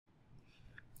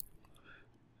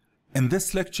In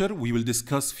this lecture, we will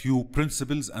discuss few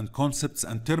principles and concepts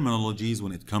and terminologies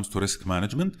when it comes to risk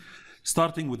management,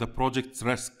 starting with the project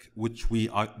risk, which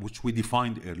we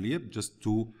defined earlier, just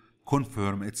to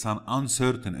confirm it's an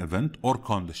uncertain event or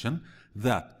condition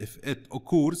that, if it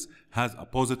occurs, has a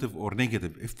positive or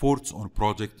negative efforts on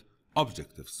project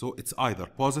objectives. So it's either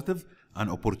positive, an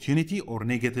opportunity, or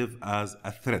negative as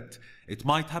a threat. It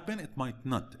might happen, it might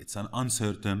not. It's an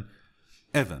uncertain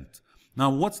event. Now,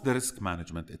 what's the risk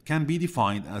management? It can be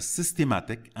defined as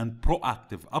systematic and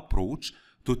proactive approach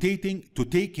to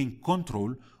taking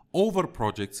control over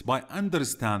projects by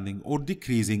understanding or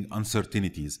decreasing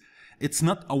uncertainties. It's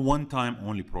not a one-time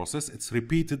only process. It's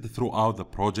repeated throughout the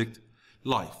project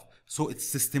life. So it's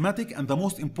systematic, and the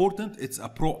most important, it's a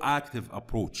proactive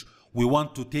approach. We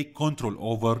want to take control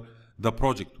over the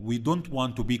project. We don't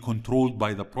want to be controlled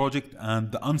by the project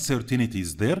and the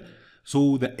uncertainties there.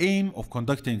 So the aim of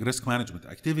conducting risk management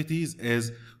activities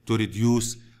is to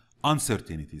reduce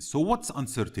uncertainties. So what's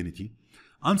uncertainty?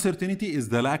 Uncertainty is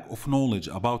the lack of knowledge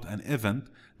about an event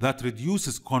that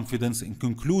reduces confidence in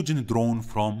conclusions drawn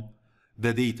from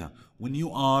the data. When you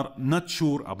are not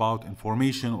sure about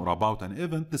information or about an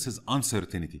event, this is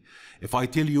uncertainty. If I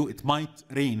tell you it might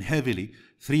rain heavily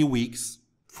 3 weeks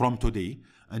from today,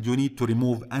 and you need to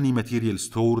remove any material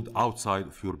stored outside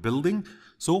of your building,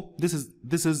 so this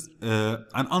is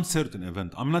an uncertain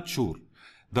event. I'm not sure.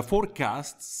 The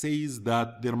forecast says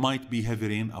that there might be heavy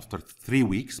rain after 3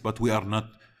 weeks, but we are not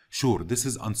sure. This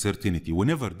is uncertainty.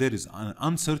 Whenever there is an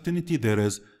uncertainty, there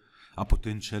is a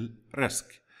potential risk.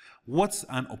 What's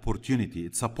an opportunity?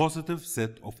 It's a positive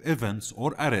set of events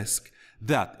or a risk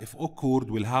that, if occurred,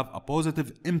 will have a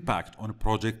positive impact on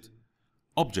project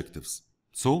objectives.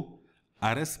 So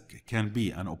a risk can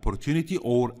be an opportunity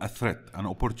or a threat. An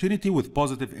opportunity with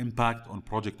positive impact on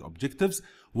project objectives,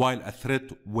 while a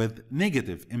threat with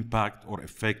negative impact or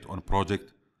effect on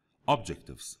project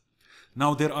objectives.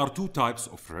 Now, there are two types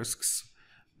of risks.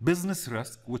 Business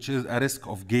risk, which is a risk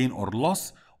of gain or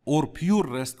loss, or pure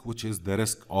risk, which is the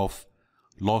risk of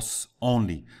loss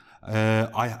only.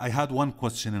 I had one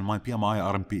question in my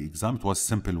PMI-RMP exam. It was a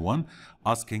simple one,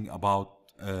 asking about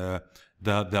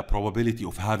the probability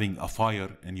of having a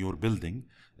fire in your building.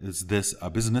 Is this a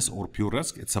business or pure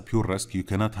risk? It's a pure risk. You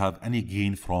cannot have any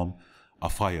gain from a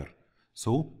fire.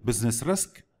 So business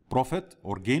risk, profit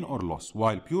or gain or loss,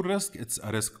 while pure risk, it's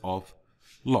a risk of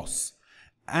loss.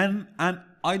 And an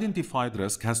identified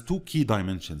risk has two key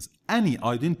dimensions. Any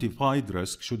identified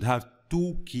risk should have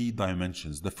two key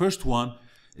dimensions. The first one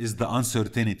is the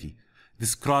uncertainty,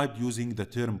 described using the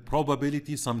term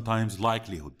probability, sometimes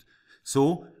likelihood.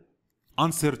 So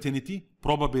uncertainty,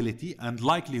 probability, and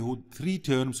likelihood, three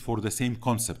terms for the same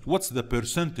concept. What's the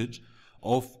percentage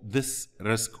of this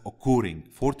risk occurring?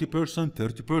 40%,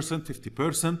 30%,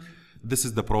 50%. This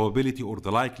is the probability or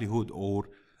the likelihood or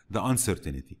the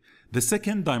uncertainty. The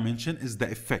second dimension is the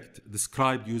effect,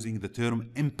 described using the term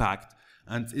impact,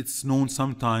 and it's known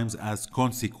sometimes as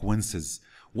consequences.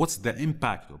 What's the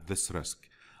impact of this risk?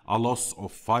 A loss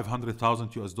of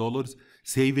 $500,000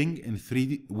 saving in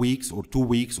 3 weeks or 2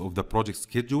 weeks of the project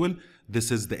schedule.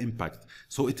 This is the impact.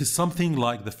 So it is something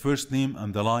like the first name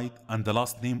and the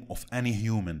last name of any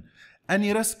human.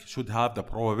 Any risk should have the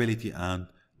probability and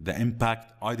the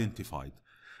impact identified.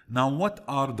 Now, what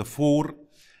are the 4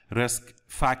 risk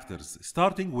factors?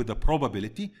 Starting with the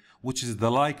probability, which is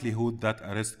the likelihood that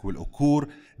a risk will occur.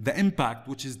 The impact,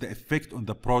 which is the effect on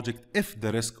the project if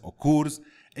the risk occurs.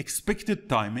 Expected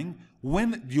timing,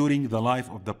 when during the life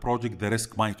of the project the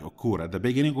risk might occur. At the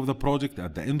beginning of the project,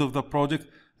 at the end of the project,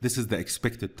 this is the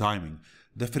expected timing.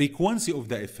 The frequency of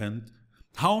the event,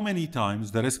 how many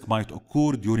times the risk might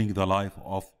occur during the life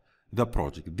of the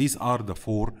project. These are the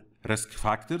 4 risk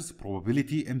factors: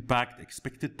 probability, impact,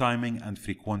 expected timing, and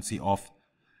frequency of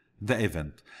the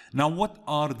event. Now, what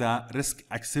are the risk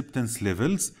acceptance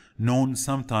levels, known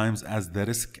sometimes as the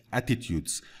risk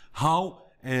attitudes?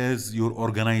 How is your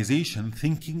organization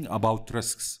thinking about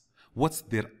risks? What's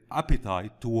their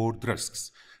appetite toward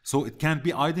risks? So it can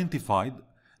be identified,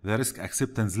 the risk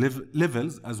acceptance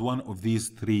levels, as one of these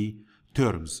 3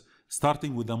 terms.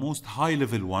 Starting with the most high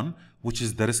level one, which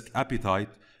is the risk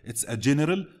appetite. It's a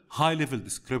general high level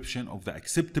description of the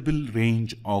acceptable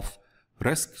range of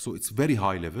risk, so it's very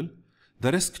high level.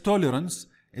 The risk tolerance,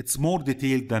 it's more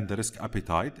detailed than the risk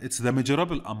appetite. It's the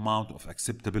measurable amount of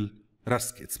acceptable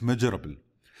risk. It's measurable.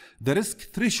 The risk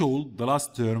threshold, the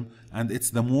last term, and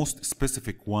it's the most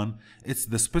specific one. It's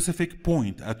the specific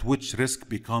point at which risk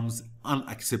becomes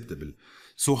unacceptable.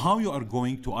 So how you are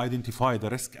going to identify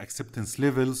the risk acceptance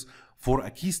levels for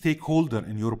a key stakeholder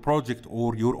in your project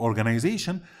or your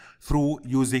organization? through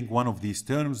using one of these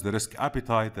terms, the risk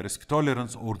appetite, the risk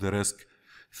tolerance, or the risk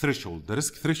threshold. The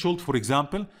risk threshold, for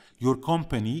example, your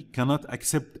company cannot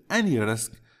accept any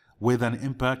risk with an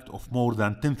impact of more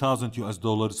than 10,000 US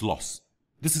dollars loss.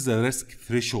 This is a risk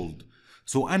threshold.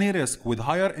 So any risk with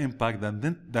higher impact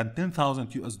than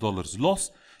 10,000 US dollars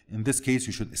loss, in this case,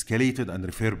 you should escalate it and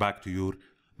refer back to your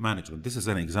management. This is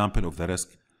an example of the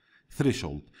risk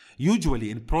threshold. Usually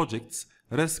in projects,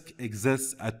 risk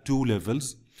exists at two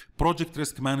levels. Project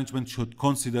risk management should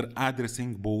consider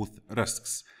addressing both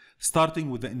risks, starting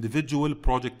with the individual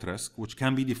project risk, which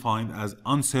can be defined as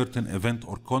uncertain event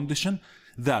or condition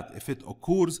that, if it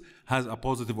occurs, has a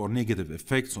positive or negative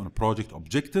effects on project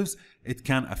objectives. It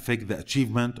can affect the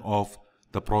achievement of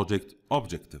the project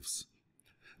objectives.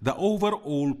 The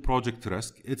overall project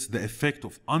risk, it's the effect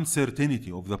of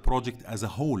uncertainty of the project as a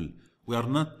whole. We are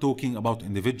not talking about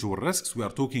individual risks, we are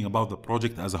talking about the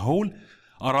project as a whole,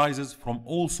 arises from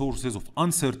all sources of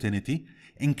uncertainty,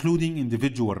 including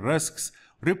individual risks,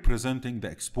 representing the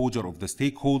exposure of the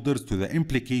stakeholders to the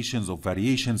implications of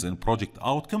variations in project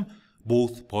outcome,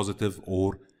 both positive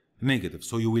or negative.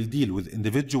 So you will deal with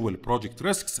individual project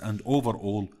risks and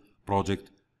overall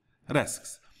project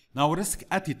risks. Now, risk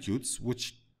attitudes,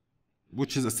 which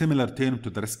is a similar term to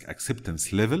the risk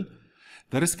acceptance level.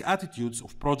 The risk attitudes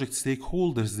of project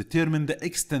stakeholders determine the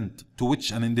extent to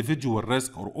which an individual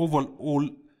risk or overall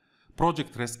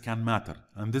project risk can matter.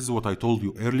 And this is what I told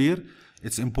you earlier.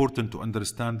 It's important to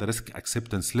understand the risk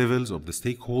acceptance levels of the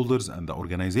stakeholders and the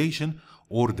organization,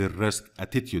 or their risk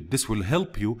attitude. This will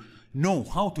help you know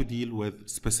how to deal with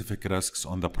specific risks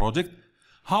on the project.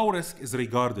 How risk is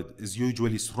regarded is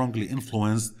usually strongly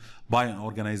influenced by an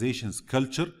organization's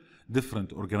culture.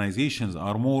 Different organizations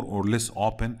are more or less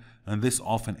open, and this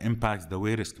often impacts the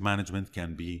way risk management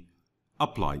can be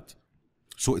applied.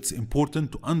 So it's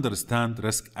important to understand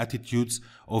risk attitudes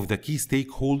of the key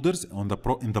stakeholders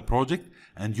in the project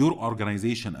and your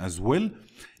organization as well.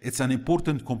 It's an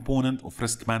important component of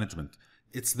risk management.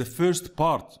 It's the first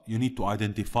part you need to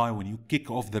identify when you kick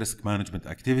off the risk management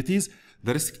activities.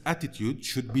 The risk attitude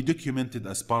should be documented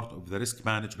as part of the risk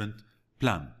management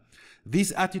plan.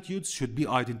 These attitudes should be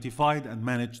identified and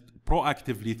managed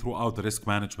proactively throughout the risk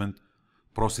management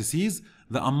processes.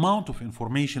 The amount of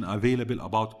information available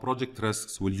about project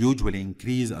risks will usually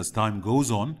increase as time goes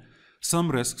on.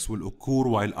 Some risks will occur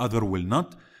while others will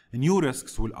not. New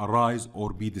risks will arise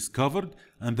or be discovered,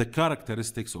 and the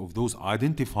characteristics of those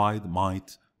identified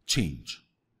might change.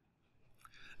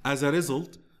 As a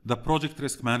result, the project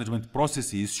risk management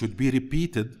processes should be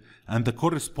repeated and the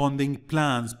corresponding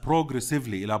plans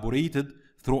progressively elaborated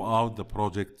throughout the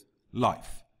project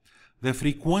life. The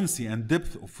frequency and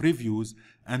depth of reviews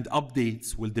and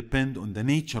updates will depend on the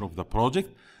nature of the project,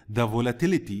 the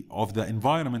volatility of the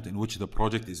environment in which the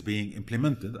project is being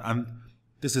implemented, and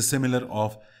this is similar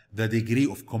of the degree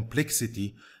of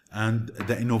complexity and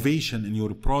the innovation in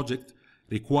your project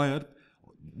required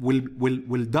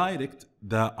will direct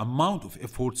the amount of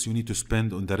efforts you need to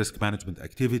spend on the risk management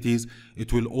activities.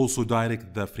 It will also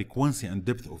direct the frequency and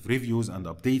depth of reviews and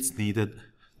updates needed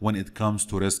when it comes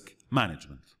to risk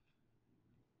management.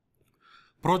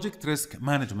 Project risk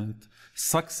management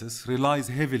success relies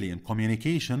heavily on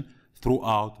communication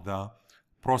throughout the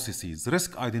processes.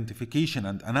 Risk identification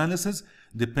and analysis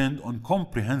depend on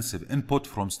comprehensive input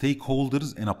from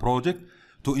stakeholders in a project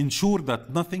to ensure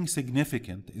that nothing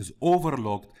significant is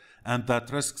overlooked and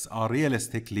that risks are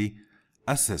realistically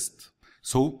assessed.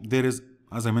 So there is,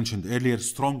 as I mentioned earlier,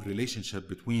 strong relationship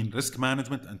between risk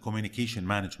management and communication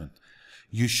management.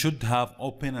 You should have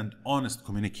open and honest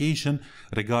communication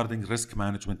regarding risk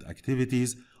management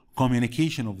activities.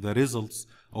 Communication of the results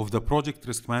of the project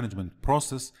risk management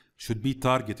process should be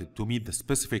targeted to meet the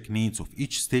specific needs of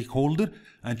each stakeholder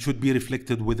and should be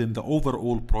reflected within the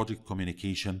overall project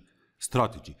communication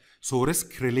strategy. So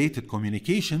risk-related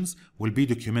communications will be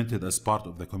documented as part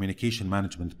of the communication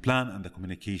management plan and the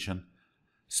communication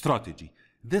strategy.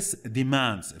 This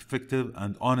demands effective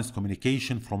and honest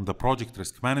communication from the project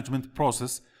risk management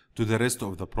process to the rest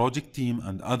of the project team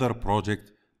and other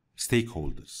project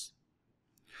stakeholders.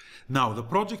 Now, the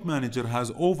project manager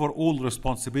has overall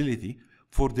responsibility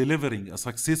for delivering a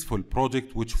successful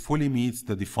project which fully meets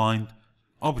the defined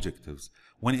objectives.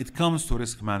 When it comes to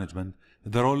risk management,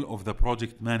 the role of the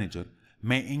project manager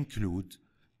may include,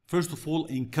 first of all,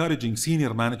 encouraging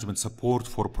senior management support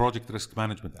for project risk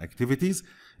management activities.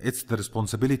 It's the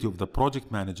responsibility of the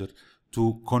project manager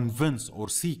to convince or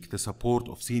seek the support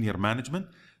of senior management,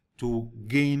 to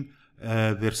gain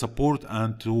their support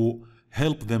and to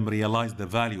help them realize the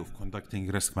value of conducting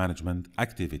risk management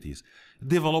activities.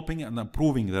 Developing and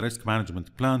approving the risk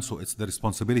management plan, so it's the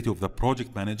responsibility of the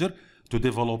project manager to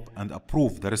develop and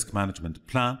approve the risk management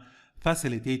plan,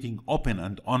 facilitating open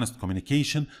and honest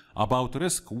communication about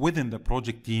risk within the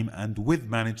project team and with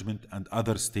management and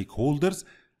other stakeholders,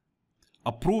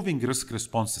 approving risk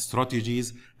response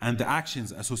strategies and the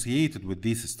actions associated with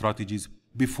these strategies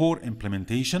before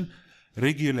implementation,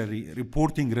 regularly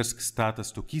reporting risk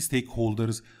status to key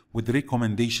stakeholders with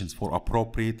recommendations for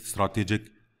appropriate strategic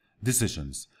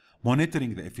decisions,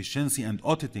 monitoring the efficiency and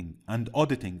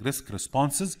auditing risk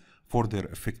responses for their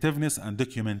effectiveness and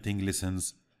documenting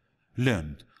lessons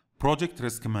learned. Project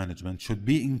risk management should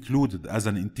be included as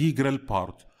an integral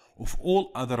part of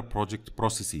all other project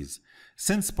processes.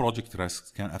 Since project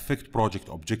risks can affect project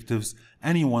objectives,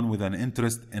 anyone with an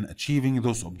interest in achieving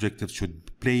those objectives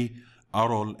should play a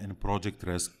role in project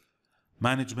risk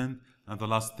management. And the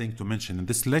last thing to mention in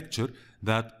this lecture,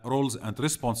 that roles and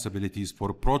responsibilities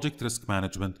for project risk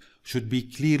management should be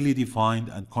clearly defined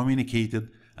and communicated,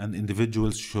 and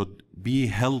individuals should be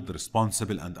held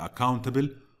responsible and accountable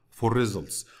for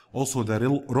results. Also, the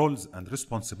roles and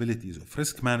responsibilities of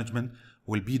risk management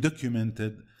will be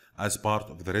documented as part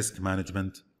of the risk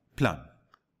management plan.